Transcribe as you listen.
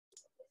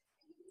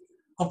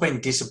I've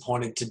been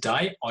disappointed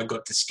today. I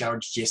got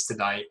discouraged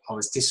yesterday. I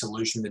was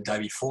disillusioned the day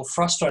before,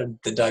 frustrated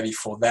the day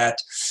before that,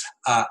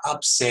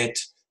 upset,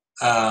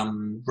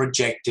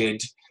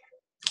 rejected.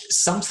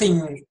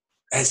 Something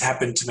has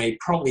happened to me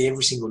probably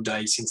every single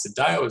day since the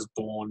day I was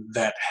born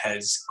that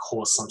has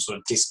caused some sort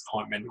of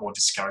disappointment or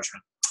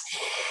discouragement.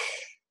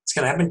 It's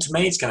going to happen to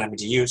me. It's going to happen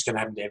to you. It's going to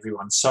happen to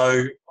everyone.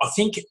 So I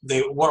think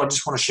what I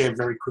just want to share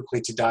very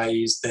quickly today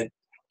is that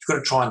you've got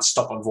to try and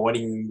stop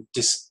avoiding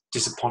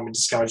disappointment,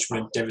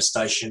 discouragement,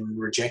 devastation,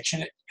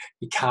 rejection.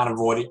 You can't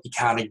avoid it. You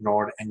can't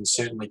ignore it, and you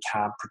certainly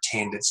can't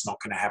pretend it's not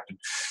going to happen.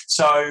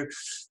 So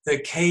the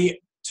key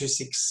to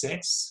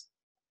success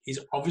is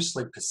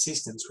obviously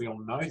persistence. We all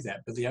know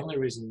that, but the only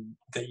reason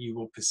that you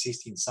will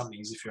persist in something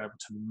is if you're able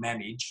to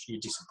manage your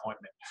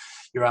disappointment.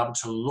 You're able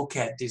to look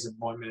at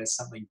disappointment as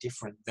something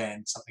different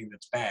than something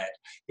that's bad.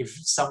 If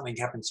something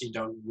happens you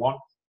don't want,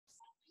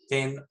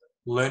 then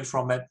learn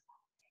from it,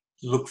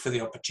 look for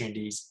the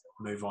opportunities,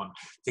 move on.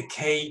 The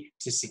key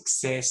to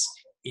success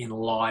in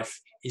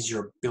life is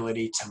your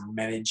ability to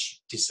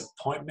manage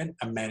disappointment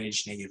and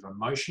manage negative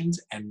emotions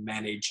and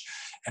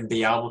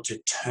be able to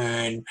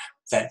turn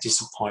that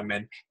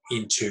disappointment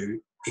into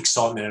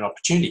excitement and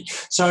opportunity.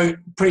 So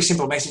pretty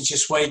simple message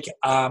this week.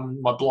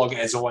 My blog,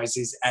 as always,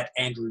 is at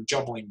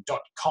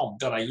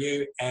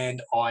andrewjobling.com.au,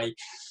 and I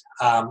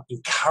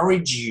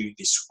encourage you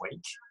this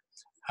week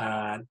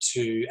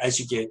to, as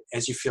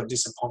you feel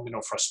disappointment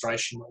or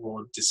frustration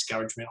or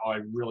discouragement, I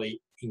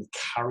really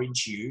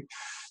encourage you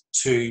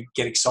to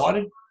get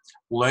excited,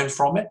 learn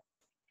from it,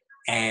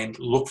 and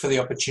look for the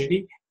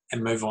opportunity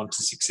and move on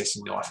to success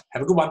in your life.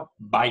 Have a good one.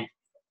 Bye.